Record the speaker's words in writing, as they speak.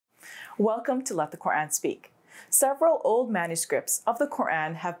Welcome to Let the Quran Speak. Several old manuscripts of the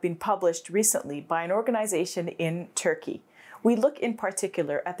Quran have been published recently by an organization in Turkey. We look in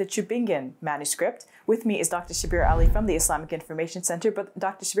particular at the Tübingen manuscript. With me is Dr. Shabir Ally from the Islamic Information Center. But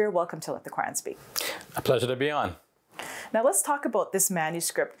Dr. Shabir, welcome to Let the Quran Speak. A pleasure to be on. Now let's talk about this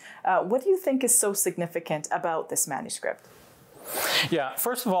manuscript. What do you think is so significant about this manuscript? Yeah,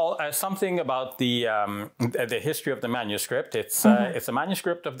 first of all, something about the history of the manuscript. It's a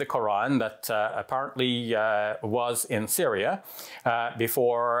manuscript of the Quran that apparently was in Syria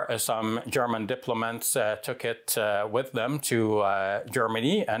before some German diplomats took it with them to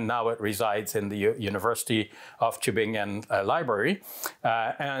Germany, and now it resides in the University of Tübingen Library.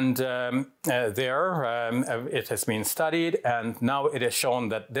 There it has been studied, and now it is shown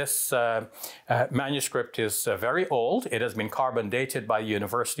that this manuscript is very old. It has been carbon dated by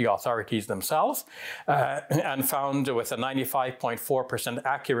university authorities themselves and found with a 95.4%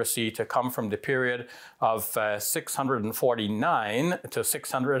 accuracy to come from the period of 649 to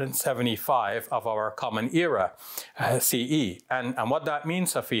 675 of our Common Era, CE. And what that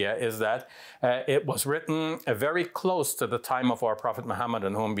means, Safiya, is that it was written very close to the time of our Prophet Muhammad,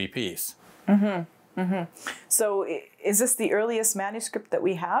 on whom be peace. So is this the earliest manuscript that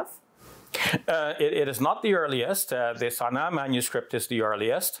we have? It is not the earliest. The Sana'a manuscript is the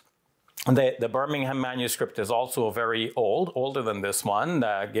earliest. The Birmingham manuscript is also very old, older than this one,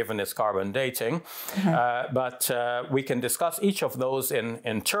 given its carbon dating. But we can discuss each of those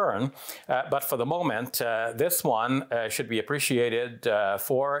in turn. But for the moment, this one should be appreciated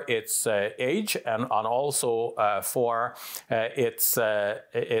for its age and also for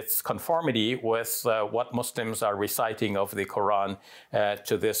its conformity with what Muslims are reciting of the Quran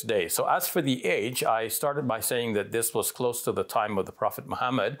to this day. So as for the age, I started by saying that this was close to the time of the Prophet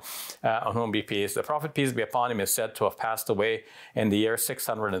Muhammad, on whom be peace. The Prophet, peace be upon him, is said to have passed away in the year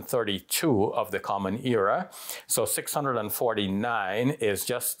 632 of the Common Era. So 649 is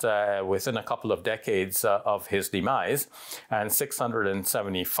just within a couple of decades of his demise, and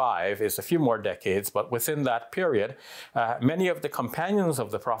 675 is a few more decades. But within that period, many of the companions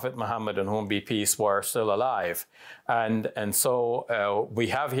of the Prophet Muhammad, on whom be peace, were still alive. And so we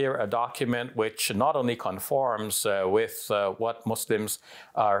have here a document which not only conforms with what Muslims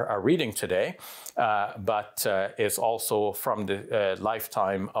are reading today, but is also from the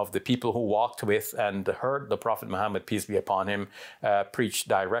lifetime of the people who walked with and heard the Prophet Muhammad, peace be upon him, preach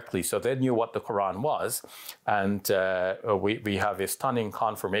directly. So they knew what the Quran was. And we have a stunning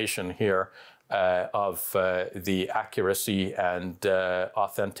confirmation here of the accuracy and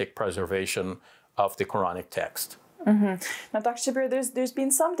authentic preservation of the Quranic text. Now, Dr. Shabir, there's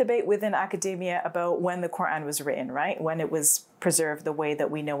been some debate within academia about when the Quran was written, right? When it was preserved the way that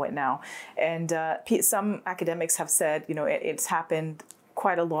we know it now. And some academics have said, you know, it's happened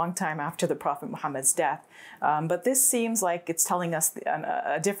quite a long time after the Prophet Muhammad's death. But this seems like it's telling us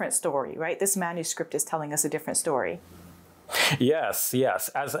a different story, right? This manuscript is telling us a different story. Yes, yes.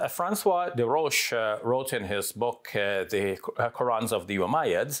 As Francois de Roche wrote in his book, The Qurans of the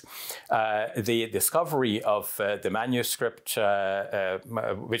Umayyads, the discovery of the manuscript,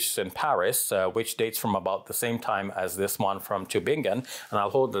 which is in Paris, which dates from about the same time as this one from Tübingen, and I'll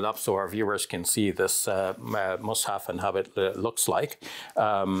hold it up so our viewers can see this mushaf and how it looks like.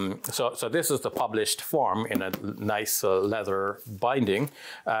 So this is the published form in a nice leather binding,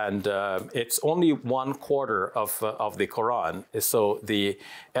 and it's only 1/4 of the Quran. So the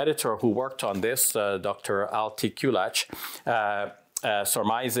editor who worked on this, Dr. Altikulac,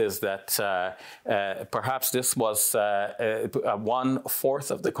 surmises that perhaps this was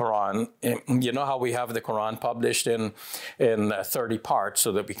 1/4 of the Quran. You know how we have the Quran published in 30 parts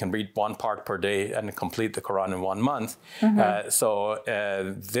so that we can read one part per day and complete the Quran in 1 month. So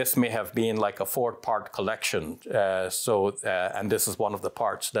this may have been like a 4-part collection. And this is one of the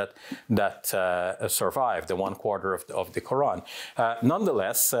parts that survived, the 1/4 of the Quran.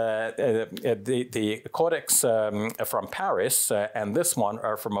 Nonetheless, the codex from Paris and this one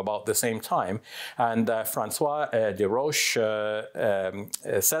are from about the same time. And Francois de Roche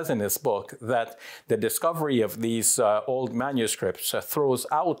says in his book that the discovery of these old manuscripts throws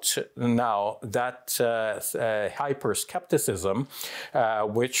out now that hyper-skepticism,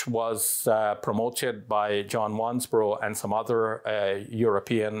 which was promoted by John Wansbrough and some other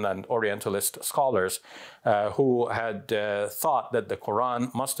European and Orientalist scholars who had thought that the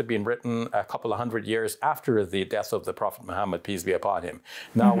Quran must have been written a couple of hundred years after the death of the Prophet Muhammad, peace be upon him.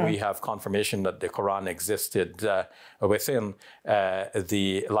 Now we have confirmation that the Quran existed within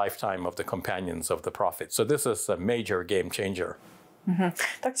the lifetime of the companions of the Prophet. So this is a major game changer. Dr.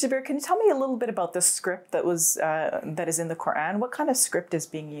 Shabir, can you tell me a little bit about the script that is in the Quran? What kind of script is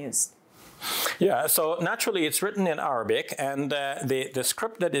being used? Yeah, so naturally it's written in Arabic, and the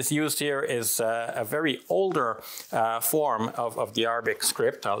script that is used here is a very older form of the Arabic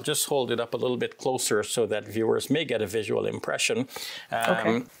script. I'll just hold it up a little bit closer so that viewers may get a visual impression.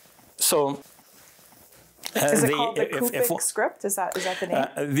 Okay. So. Is it called the Kufic script? Is that the name?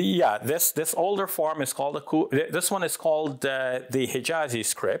 This older form is called this one is called the Hijazi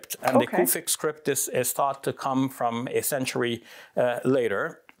script, and the Kufic script is thought to come from a century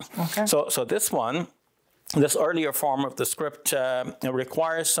later. Okay. So this earlier form of the script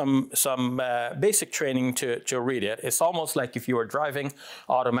requires some basic training to read it. It's almost like if you were driving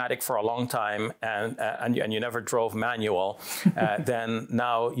automatic for a long time and you never drove manual, then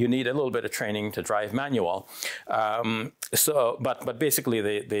now you need a little bit of training to drive manual. But basically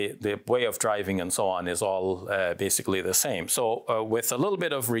the way of driving and so on is all basically the same. So with a little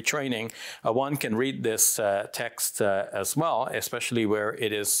bit of retraining, one can read this text as well, especially where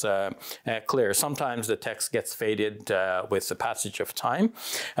it is clear. Sometimes the text gets faded with the passage of time,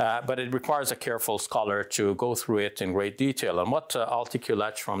 but it requires a careful scholar to go through it in great detail. And what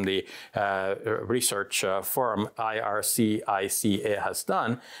Alticulech from the research firm IRCICA has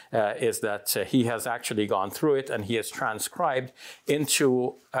done is that he has actually gone through it and he has transcribed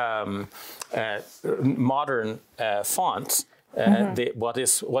into modern fonts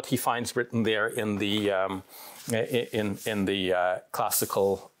what he finds written there in the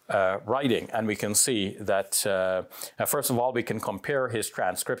classical writing. And we can see that, first of all, we can compare his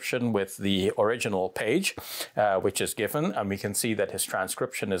transcription with the original page, which is given, and we can see that his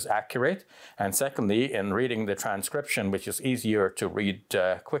transcription is accurate. And secondly, in reading the transcription, which is easier to read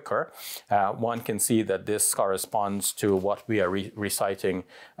quicker, one can see that this corresponds to what we are reciting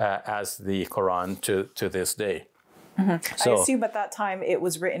as the Quran to this day. Mm-hmm. So, I assume at that time it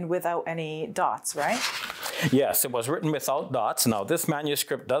was written without any dots, right? Yes, it was written without dots. Now, this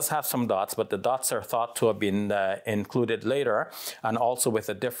manuscript does have some dots, but the dots are thought to have been included later, and also with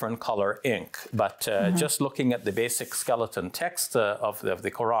a different color ink. But just looking at the basic skeleton text of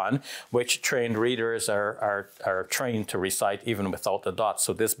the Quran, which trained readers are trained to recite even without the dots.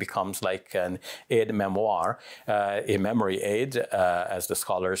 So this becomes like an aide memoire, a memory aid, as the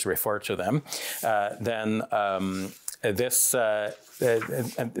scholars refer to them. This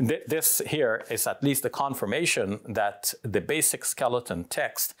here is at least a confirmation that the basic skeleton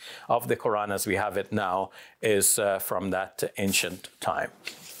text of the Quran as we have it now is from that ancient time.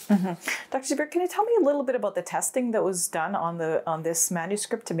 Mm-hmm. Dr. Shabir, can you tell me a little bit about the testing that was done on this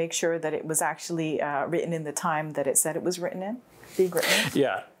manuscript to make sure that it was actually written in the time that it said it was being written in?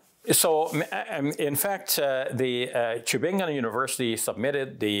 Yeah. So, in fact, the Tübingen University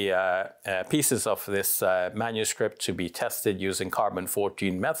submitted the pieces of this manuscript to be tested using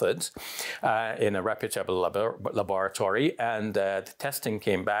carbon-14 methods in a reputable laboratory, and the testing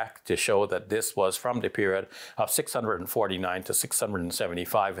came back to show that this was from the period of 649 to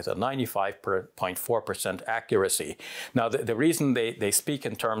 675 with a 95.4% accuracy. Now, the reason they speak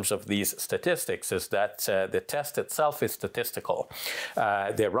in terms of these statistics is that the test itself is statistical.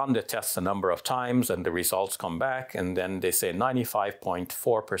 They run the test a number of times and the results come back, and then they say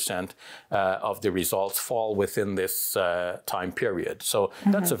 95.4% of the results fall within this time period. So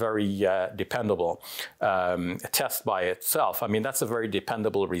that's a very dependable test by itself. I mean, that's a very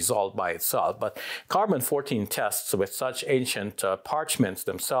dependable result by itself. But carbon-14 tests with such ancient parchments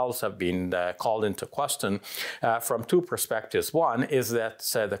themselves have been called into question from two perspectives. One is that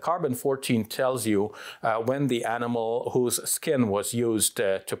the carbon-14 tells you when the animal whose skin was used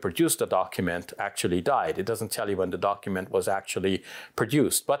to produce the document actually died. It doesn't tell you when the document was actually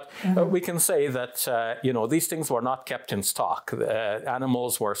produced. But we can say that, these things were not kept in stock.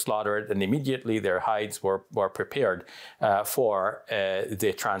 Animals were slaughtered and immediately their hides were prepared for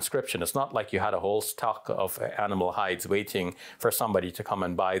the transcription. It's not like you had a whole stock of animal hides waiting for somebody to come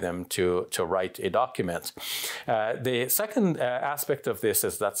and buy them to write a document. The second aspect of this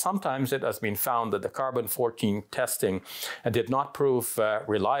is that sometimes it has been found that the carbon-14 testing did not prove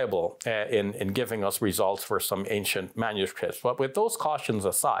reliable in giving us results for some ancient manuscripts. But with those cautions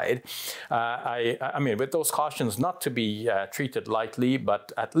aside, I mean, with those cautions not to be treated lightly,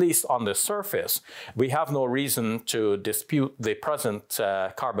 but at least on the surface, we have no reason to dispute the present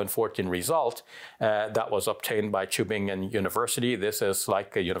carbon-14 result that was obtained by Tübingen University. This is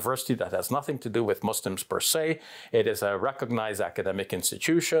like a university that has nothing to do with Muslims per se. It is a recognized academic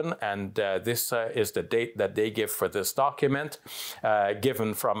institution, and this is the date that they give for this document,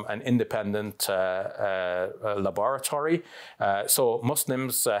 given from an independent laboratory. So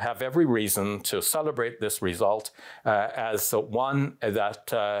Muslims have every reason to celebrate this result as one that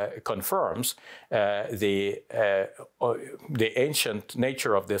confirms the ancient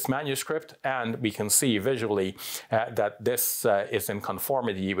nature of this manuscript, and we can see visually that this is in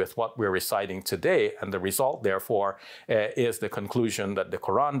conformity with what we're reciting today, and the result, therefore, is the conclusion that the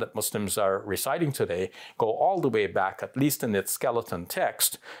Quran that Muslims are reciting today go all the way back, at least in its skeleton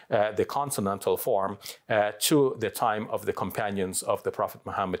text, the consonantal form, to the time of the companions of the Prophet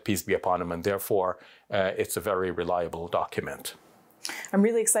Muhammad, peace be upon him, and therefore it's a very reliable document. I'm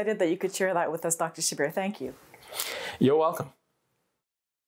really excited that you could share that with us, Dr. Shabir. Thank you. You're welcome.